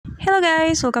Hello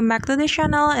guys, welcome back to the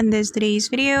channel. In today's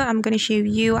video, I'm going to show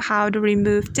you how to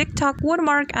remove TikTok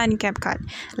watermark on Capcut.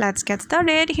 Let's get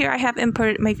started. Here I have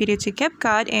imported my video to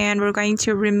Capcut and we're going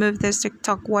to remove this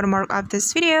TikTok watermark of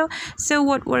this video. So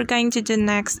what we're going to do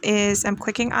next is I'm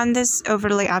clicking on this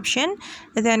overlay option,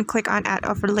 then click on add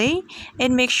overlay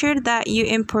and make sure that you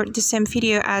import the same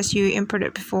video as you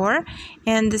imported before.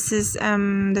 And this is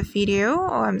the video.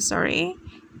 Oh, I'm sorry.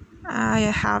 I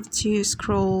have to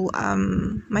scroll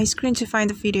my screen to find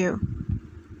the video.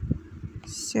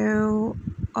 So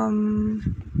alright,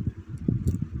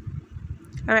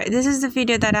 this is the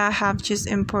video that I have just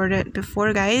imported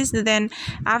before, guys. Then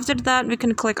after that we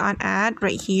can click on add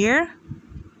right here.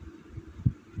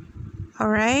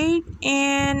 Alright,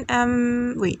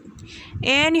 and wait,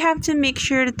 and you have to make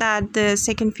sure that the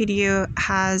second video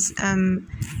has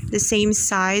the same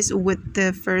size with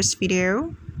the first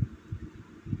video.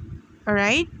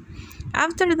 Alright,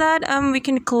 after that we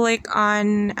can click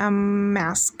on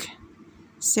mask.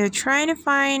 So try to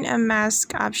find a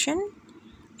mask option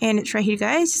and it's right here,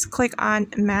 guys. Just click on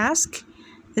mask,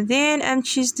 then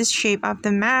choose the shape of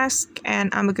the mask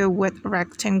and I'm gonna go with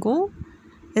rectangle.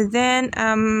 Then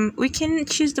we can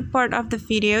choose the part of the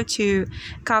video to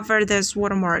cover this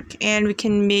watermark and we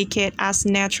can make it as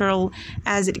natural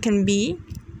as it can be.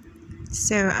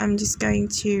 So I'm just going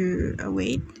to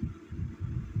wait.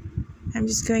 I'm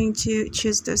just going to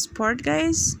choose this part,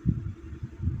 guys.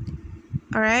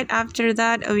 Alright, after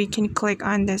that we can click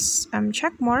on this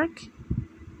check mark.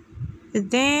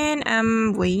 Then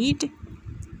wait,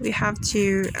 we have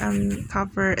to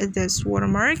cover this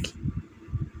watermark.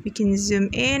 We can zoom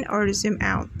in or zoom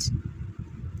out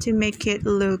to make it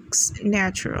looks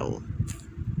natural.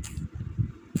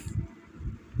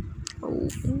 Oh,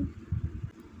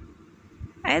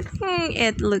 I think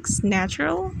it looks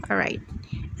natural. Alright,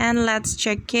 and let's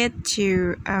check it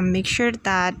to make sure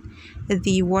that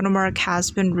the watermark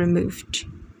has been removed.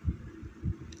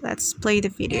 Let's play the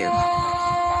video.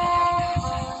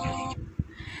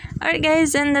 Alright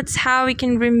guys, and that's how we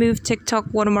can remove TikTok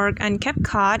watermark on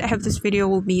Capcut. I hope this video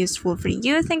will be useful for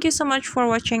you. Thank you so much for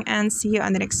watching and see you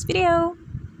on the next video.